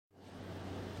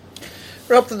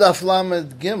We're up to Daf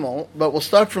Lamed Gimel, but we'll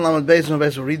start from Lamed Beis, and we'll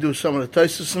redo some of the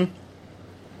Tosfos.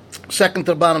 Second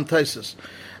to bottom Tosfos.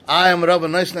 I am Rabbi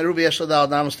Nice Nerubi Yeshadal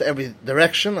Damas to every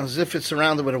direction, as if it's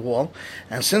surrounded with a wall.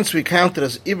 And since we count it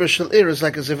as Iber Shel Ir, it's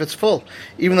like as if it's full,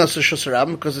 even though it's a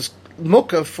Shusarabim, because it's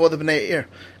Mukah for the Bnei Ir,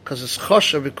 because it's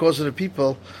Chosha because of the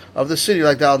people of the city,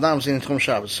 like the Al-Dams in Tchum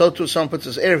Shabbos. So too, someone puts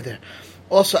his Erev there.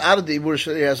 Also, out of the Ibur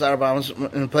Shel Ir has Arba Amos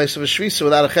in place of a Shvisa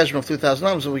without a Cheshbon of 2,000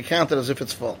 Amos, and we count it as if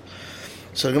it's full.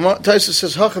 So Tosfos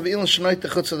says, Hachav ilin shenoit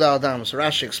techutz adal damas.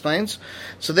 Rashi explains.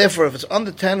 So therefore, if it's under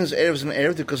 10, his Erev is an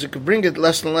Erev, because it could bring it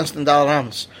less than Dal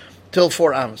Amos, till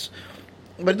 4 Amos.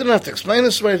 But he didn't have to explain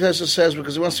this way, Tosfos says,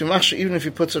 because he wants to be machshir, even if he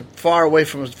puts it far away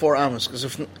from his 4 Amos. Because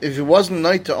if it wasn't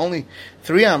night to only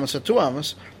 3 Amos or 2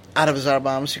 Amos, out of his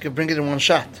Arba Amos, he could bring it in one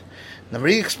shot. Now,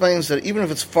 he explains that even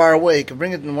if it's far away, he can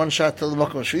bring it in one shot till the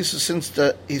Mokum Shvisa, since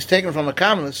he's taken from a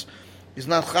Kamlis, he's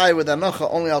not Chai with Anocha,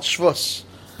 only al Shvus.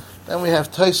 Then we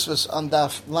have Tosfos on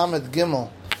Daf Lamed Gimel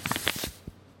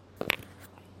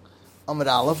Amid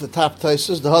Aleph, the top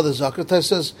Tosfos, the Hada Zakar. Tosfos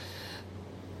says,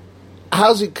 how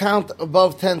does he count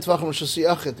above 10 Tvachim Shasi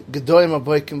Achid? Gedoyim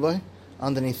Aboikim Boy,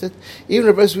 underneath it. Even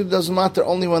the rest of it doesn't matter,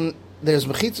 only when there's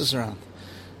Mechitzas around.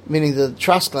 Meaning the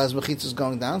Traskla has Mechitzas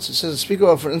going down. So it says, speak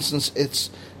of, for instance,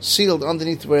 it's sealed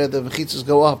underneath where the Mechitzas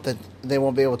go up, that they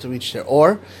won't be able to reach there.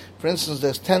 Or, for instance,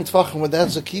 there's 10 Tvachim where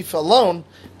that's a Kifa alone,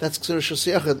 that's Ksir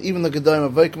Shasiyachid, even the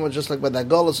Gedoyim Aboikim, just like by that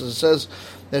Golas, as it says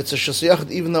that it's a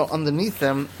Shasiyachid, even though underneath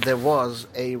them there was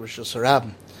a Rosh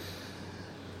Hashanah.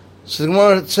 So the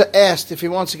Gemara asked if he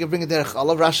wants, he can bring it there.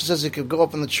 Allah Rashi says he could go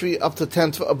up in the tree up to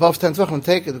 10, above 10 Tvachim and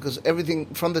take it, because everything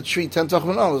from the tree, 10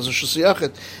 Tvachim and all, is a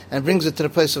Shasiyachid, and brings it to the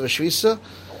place of a Shvisa.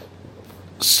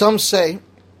 Some say,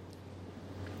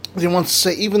 they want to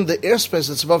say even the airspace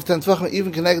that's above 10 Tvachim,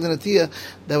 even connected in a Tia,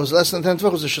 that was less than 10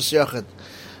 Tvachim, was a Shasiyachid.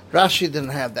 Rashi didn't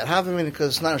have that. Having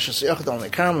because it's not a Shasiyachid, only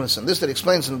Karmelis, and this that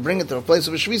explains and bring it to a place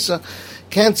of a Shvisa,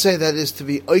 can't say that is to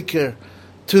be Oiker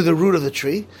to the root of the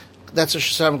tree. That's a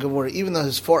Shasam Gemara, even though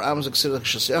his 4 Amos are considered like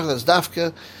Shasiyachid, that's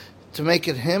Dafka, to make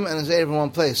it him and his Erev in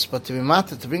one place. But to be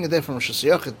matter, to bring it there from a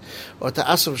Shasiyachid, or to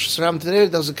Asav Shasram to there,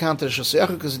 doesn't count as a Shasiyachid,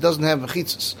 because he doesn't have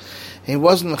Mechitzas. He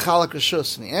wasn't Mechalak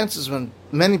Rishus. And the answer is when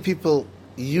many people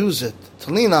use it,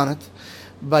 to lean on it,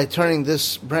 by turning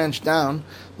this branch down,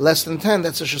 less than 10,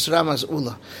 that's a Shasram as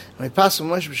Ula. And we pass from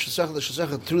Moshe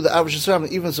Shasachad through the average Shasram,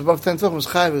 even if it's above 10 Tvachim, is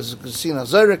Chayv, is Kasina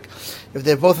Zorik. If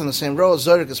they're both in the same row,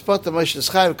 Zorik is Potter, Moshe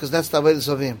is Chayv, because that's the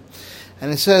Avedis of him.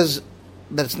 And it says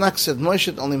that it's not said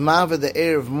Moshe, only Maveh, the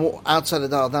air of outside the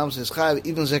Dal Dams is Chayv,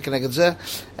 even Zekenegadzeh,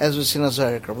 as we see in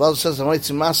Zorik. Rabbi says, the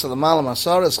Moitzi Masa, the Malam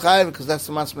Asara is Chayv, because that's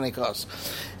the Mas Menekos.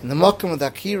 In the Mokum of the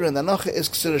Akira and the Nocha is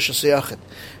considered Shasiyachid.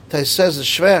 He says it's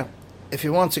Shver. If he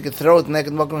wants, he could throw it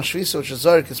naked Mokum Shvisa, which is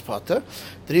Zorik is Potter.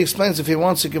 Then he explains if he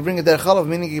wants, he could bring it there Chalav,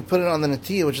 meaning he could put it on the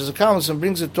Natiyah, which is a kamas, and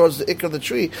brings it towards the Ikr of the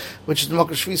tree, which is the Mokum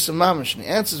Shvisa Mamish. And he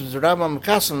answers with the Rabbi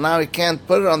Makasim, now he can't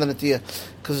put it on the Natiyah,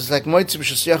 because it's like Moitzi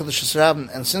B'Shasiyach the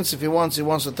Shasrabin. And since if he wants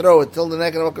to throw it till the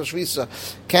naked Mokum Shvisa,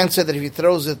 can't say that if he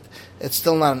throws it, it's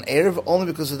still not an Erev, only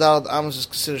because the Dalad Amos is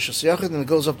considered Shasiyach, and it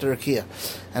goes up to Rakia.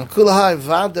 And Kulahai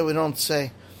Vada, we don't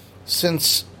say,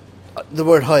 since the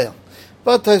word Hoyel.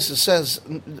 But Tosfos says,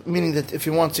 meaning that if he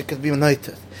wants, it could be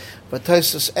united. But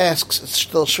Tosfos asks, it's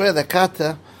still shver the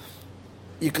kata,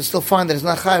 you can still find that it's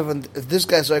not chayv, and if this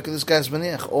guy's zoyk, this guy's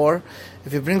maniach. Or,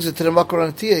 if he brings it to the makor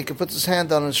on he can put his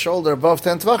hand on his shoulder above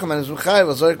 10 tvachim, and his chayv,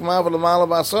 zoyk ma'av l'mala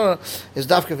ba'asara, is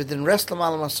dafka, if it didn't rest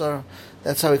l'mala ba'asara.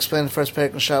 That's how he explained the first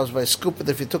parak in Shabbos by scoop it.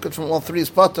 If he took it from all 3 is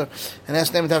potter, and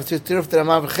asked him to have tiruf, there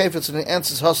amav chayfetz, and he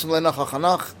answers, hasam le'nach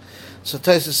ha'chanach. So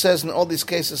Tosfos says in all these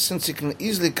cases, since he can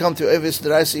easily come to Evis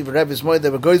Deraisa, even Rebbe's Moed,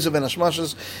 they were goyzer ben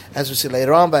Hashmashas, as we see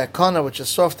later on by a corner which is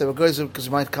soft, they were goyzer because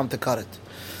he might come to cut it.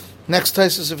 Next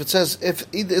Tosfos, if it says, if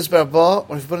either is barba,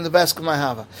 or if you put in the basket, my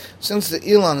hava. Since the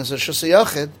Elon is a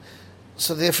Shasiyachid,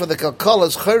 so therefore the Kalkala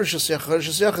is Chayr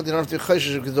Shasiyachid, you don't have to be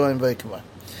Chayshish of Gedoyim Beikimah.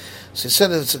 So he said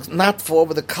that it's not 4,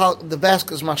 but the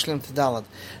basket is mashlim to Dalad.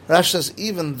 Rashi says,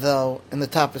 even though in the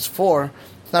top is 4,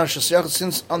 it's not a Shasiyachid,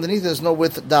 since underneath there's no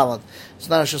width Dalad. It's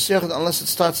not a Shasiyachid unless it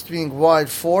starts being wide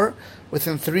 4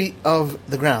 within 3 of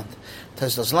the ground.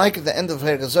 Tosfos doesn't like it. The end of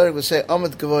Perek Zorik we say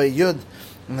Amid Gavoy Yud,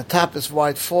 and the top is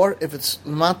wide 4. If it's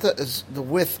Mata, is the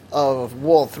width of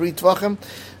wall 3 Tvachim.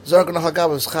 Zorik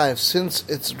Nachagav is Chayiv. Since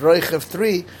it's Roichev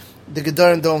 3, the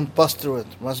Gedarim don't bust through it.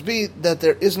 Must be that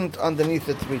there isn't underneath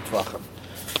it 3 Tvachim.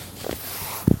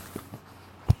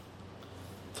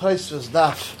 Tosfos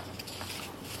Daf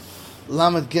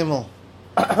Lamed Gimel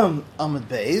Amid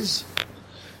Beis.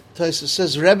 Tosfos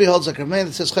says Rebbe holds like a man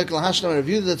that says Chaykel Hashlam, a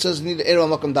review that says need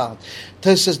Erev Makom Dalet.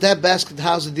 Tosfos says that basket,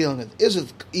 how's it dealing with? Is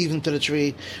it even to the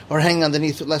tree or hanging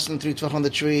underneath with less than 3 tvach on the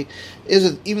tree? Is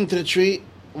it even to the tree?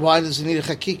 Why does it need a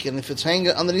chakik? And if it's hanging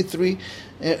underneath 3,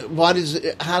 how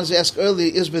does he ask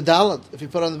earlier? Is bedalet if you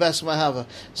put on the basket mahava?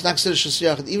 It's not considered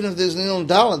shasiyachid. Even if there's no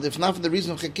dalet, if not for the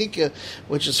reason of chakika,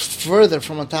 which is further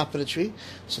from on top of the tree.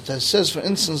 So it says, for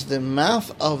instance, the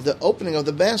mouth of the opening of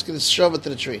the basket is shoved to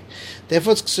the tree.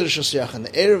 Therefore, it's considered shasiyachid.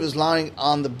 The erev is lying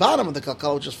on the bottom of the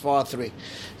kalkala, which is far 3.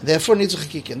 And therefore, it needs a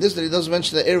chakika. And this that he doesn't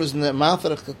mention the erev is in the mouth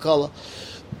of the kalkala,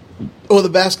 or the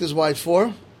basket is wide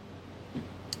 4.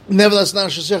 Nevertheless, not a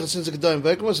shasiyachid since the gedolim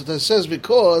v'ekamos. So it says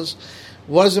because.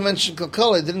 What does it mention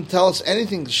kalkala? It didn't tell us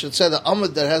anything. It should say the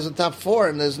amud that has a top 4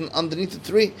 and there's underneath the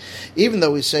 3. Even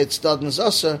though we say it's stad and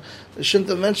zasa, it shouldn't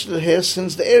have mentioned it here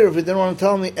since the erev. It didn't want to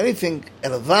tell me anything.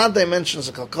 And Avad they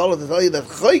mentions the kalkala to tell you that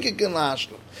choykik in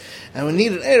la'ashlam. And we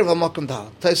need an erev al-makam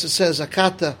dalet. Tosfos says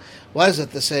akata. Why is it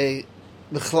to say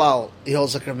b'chlal he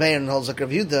holds like Rav Meir and holds like Rav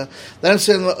Yehuda? Then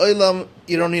say in the olam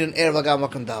you don't need an erev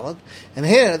al-makam dalet. And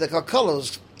here the kalkala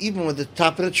is even with the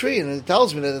top of the tree, and it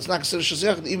tells me that it's not considered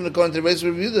shasiyachid, even according to the Reis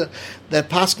Review, that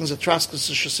paskins are traskas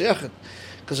to shasiyachid.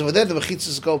 Because over there, the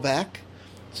mechitzas go back.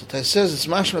 So it says it's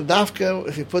mashma dafka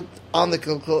if you put on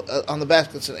the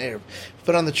basket, it's an erev. If you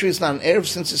put on the tree, it's not an erev,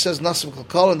 since it says nasim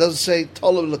kalkala, and doesn't say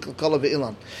tolu l'kalkala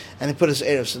ve'ilan. And he put his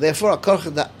erev. So therefore,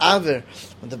 akorcha the aver,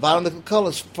 at the bottom of the kalkala,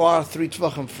 is far 3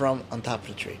 tvachim from on top of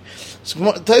the tree. So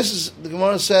the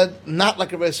Gemara said, not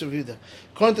like a Reis Review.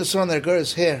 According to someone that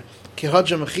is here,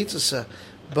 kihadja mechitzasa,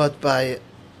 but by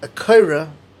a kaira,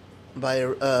 by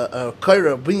a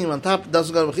kaira beam on top, it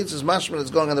doesn't go to mechitzas. Mashma that's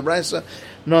going on the brisa.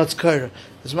 No, it's kaira.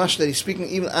 It's mashma that he's speaking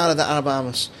even out of the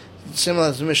Arabamas,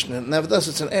 similar to the Mishnah. Nevertheless,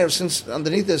 it's an error since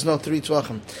underneath there's no 3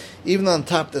 tvachim. Even on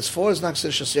top there's 4. It's not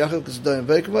considered shasiyachid because it's doing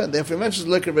veikava, and therefore he mentions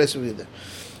liquor base of either.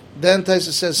 Then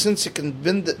Tosfos says since you can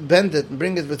bend it and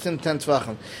bring it within 10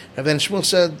 tvachim. Rabbeinu Shmuel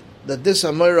said that this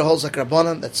Amora holds like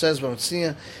Rabbanan that says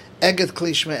B'Mitzniya Eget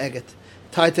Kli Shme Eget.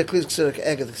 Tied to Kli is considered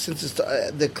Eget. Since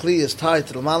the Kli is tied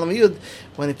to the Malam Yud,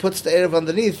 when he puts the erev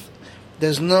underneath,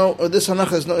 there's no, or this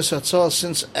Hanacha is no Isra Tzah,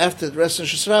 since after the rest of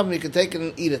Shesrabim you can take it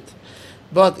and eat it.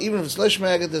 But even if it's Lishme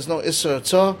Eget, there's no Isra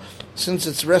Tzah, since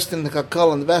it's resting in the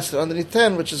kakal and the basket underneath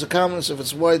 10, which is a commonest if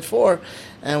it's wide 4,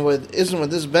 and with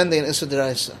this bending and Isra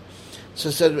Deraisa. So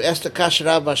it said, we asked the Kasher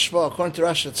Rabba Shva, according to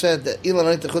Rashi, it said that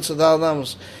Ilan Oit Chutz Adal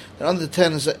Amos, that under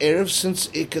 10 is an erev, since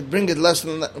it could bring it less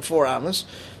than 4 amos,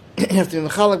 you have to be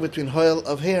mechalak between hoil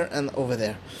of here and over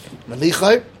there.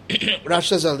 Malichai, Rashi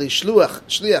says, Ali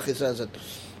Shliach, he says it,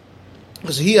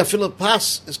 because he, afilu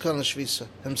pas, is called a Shvisa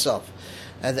himself.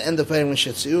 At the end of Payim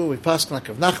Shetziu, we pass like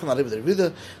Rav Nachman, Ali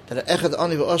B'Dervida, that an Echad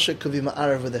Ani V'Osher could be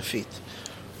ma'arev with their feet.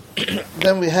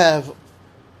 Then we have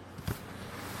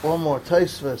one more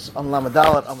Tosfos on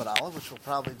Lamadalat Amud Aleph, which we'll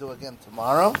probably do again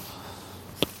tomorrow.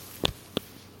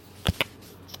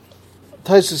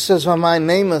 Tosfos says, my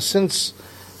name is since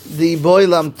the boy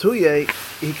Lam Tuye,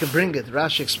 he could bring it.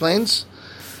 Rashi explains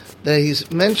that he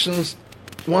mentions,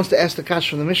 wants to ask the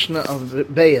kasha from the Mishnah of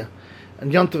Beya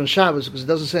and Yontav and Shabbos, because it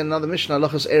doesn't say in another Mishnah,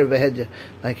 Halachas Erev V'Hedya,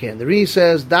 like here. The Re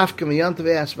says, Dafka mi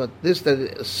Yontav asks, but this,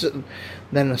 that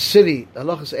then a city,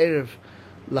 Halachas Erev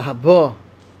Lahabo,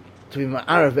 to be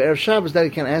Ma'arav Erev Shabbos, that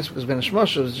he can't answer because Ben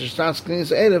Shmosha was just asking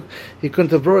his Erev, he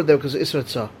couldn't have brought it there because of Isra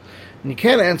Tzah. And you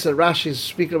can't answer Rashi's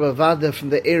speaking about Vada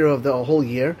from the era of the whole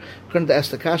year. Couldn't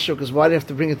ask the Kasha because why do you have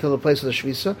to bring it to the place of the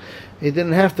Shvisa? He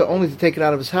didn't have to, only to take it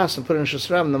out of his house and put it in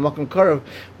Shasram, in the Makam Karav,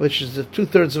 which is the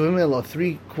 2/3 of a mil or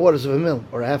 3/4 of a mil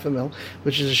or half a mil,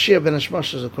 which is a Shia Ben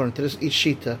Shmosha according to this each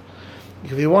Shita.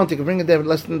 If you want, you can bring it there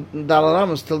less than Dalal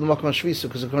Amos till the Makam Shvisa,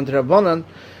 because according to Rabbanan,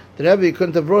 the Rebbe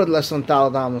couldn't have brought it less than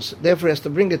Dalal Amos. Therefore, he has to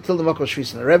bring it till the Makam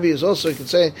Shvisa. The Rebbe is also, you can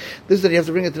say, this that you have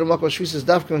to bring it to the Makam Shvisa is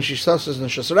Dafka and Shisasas and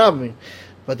Shasrabim.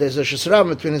 But there's a Shasrabim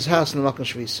between his house and the Makam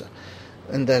Shvisa.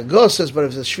 And the Go says, but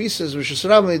if the Shvisa is with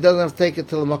Shasrabim, he doesn't have to take it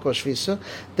till the Makam Shvisa.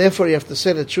 Therefore, you have to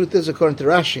say the truth is, according to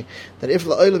Rashi, that if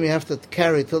La'olam you have to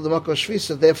carry till the Makam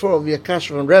Shvisa, therefore it will be a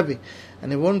kasha from Rebbe.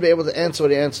 And he wouldn't be able to answer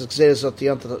what he answers, Gzeres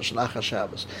Otiyanta Shalach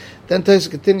HaShabbos. Then Tosfos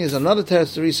continues, another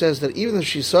territory says that even if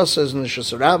Shisasa is in the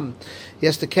Shasrabim, he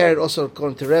has to carry it also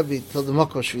according to Rebbe till the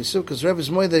Makam Shvisa, because Rebbe's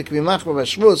moida it can be machma by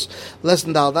Shvus, less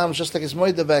than Daldam, just like his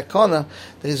moida by Akona,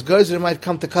 that his gozer might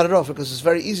come to cut it off, because it's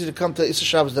very easy to come to Issa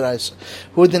Shabbos Deraisa.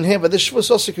 Who didn't hear, but this Shvus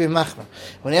also can be machma.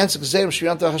 When he answered Gzerim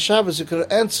Shviyanta HaShabbos, he could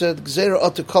have answered Gzeir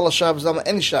Otu Kol HaShabbos, Lama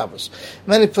any Shabbos.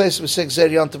 Many places we say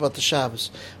Gzeir Yontav Otu Shabbos,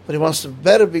 but he wants to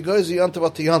better be gozer Yontav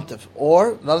Otu Yontav.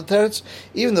 Or, another teretz,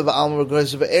 even the Ba'alma were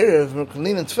gozer Ba'erev,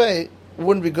 Merkalin and Tfei,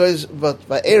 wouldn't be goes, but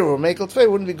by Erev or Mekel Tfei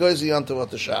wouldn't be goes Yontav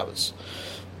Otu Shabbos.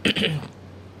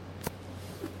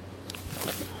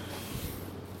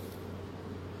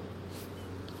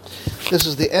 This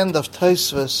is the end of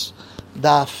Tosfos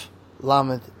Daf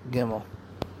Lamed Gimel.